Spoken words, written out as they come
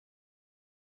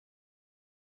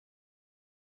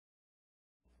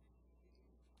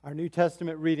Our New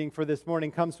Testament reading for this morning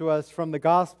comes to us from the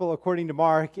Gospel according to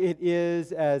Mark. It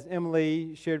is, as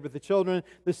Emily shared with the children,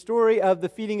 the story of the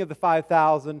feeding of the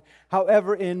 5,000.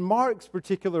 However, in Mark's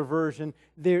particular version,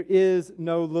 there is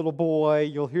no little boy.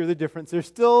 You'll hear the difference. There's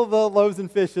still the loaves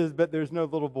and fishes, but there's no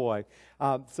little boy.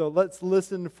 So let's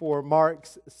listen for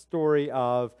Mark's story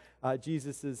of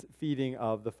Jesus' feeding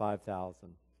of the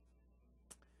 5,000.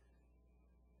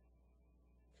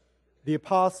 The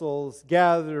apostles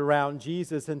gathered around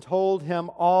Jesus and told him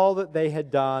all that they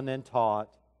had done and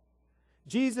taught.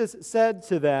 Jesus said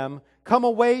to them, "Come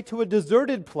away to a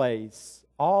deserted place,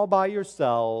 all by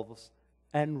yourselves,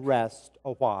 and rest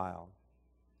a while."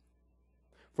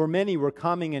 For many were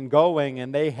coming and going,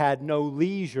 and they had no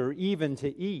leisure even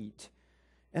to eat.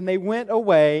 And they went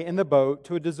away in the boat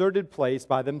to a deserted place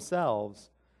by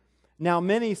themselves. Now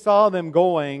many saw them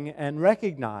going and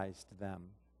recognized them.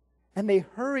 And they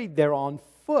hurried there on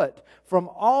foot from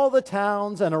all the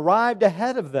towns and arrived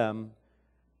ahead of them.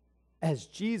 As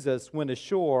Jesus went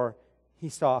ashore, he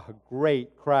saw a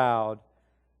great crowd,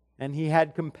 and he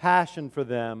had compassion for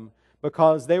them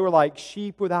because they were like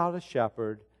sheep without a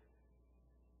shepherd.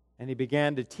 And he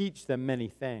began to teach them many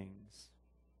things.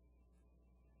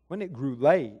 When it grew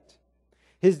late,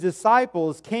 his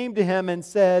disciples came to him and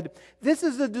said, "This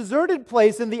is a deserted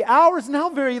place, and the hour is now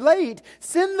very late.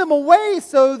 Send them away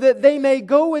so that they may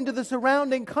go into the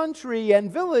surrounding country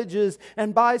and villages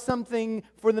and buy something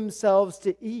for themselves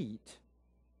to eat."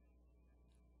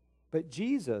 But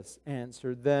Jesus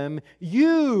answered them,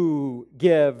 "You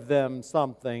give them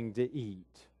something to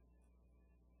eat."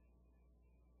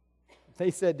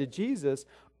 They said to Jesus,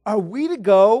 "Are we to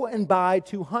go and buy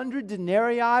 200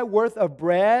 denarii worth of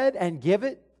bread and give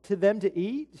it to them to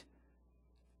eat?"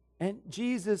 And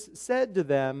Jesus said to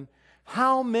them,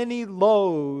 "How many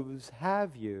loaves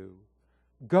have you?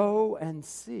 Go and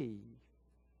see."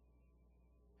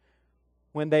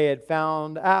 When they had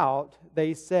found out,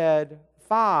 they said,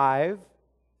 5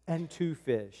 and 2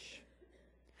 fish.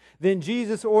 Then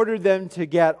Jesus ordered them to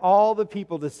get all the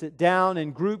people to sit down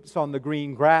in groups on the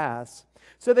green grass.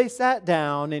 So they sat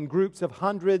down in groups of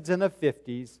hundreds and of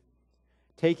 50s.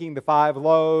 Taking the 5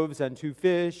 loaves and 2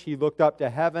 fish, he looked up to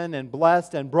heaven and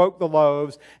blessed and broke the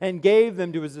loaves and gave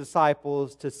them to his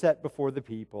disciples to set before the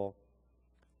people.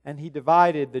 And he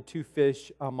divided the 2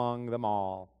 fish among them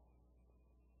all.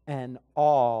 And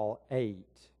all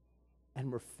ate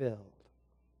and were filled.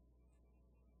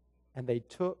 And they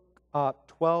took up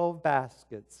 12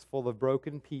 baskets full of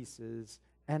broken pieces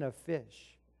and of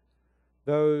fish.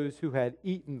 Those who had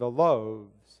eaten the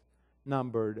loaves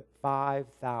numbered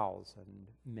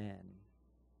 5,000 men.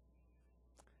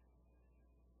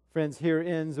 Friends, here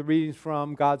ends the readings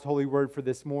from God's holy word for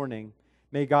this morning.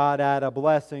 May God add a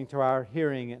blessing to our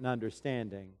hearing and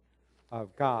understanding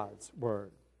of God's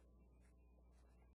word.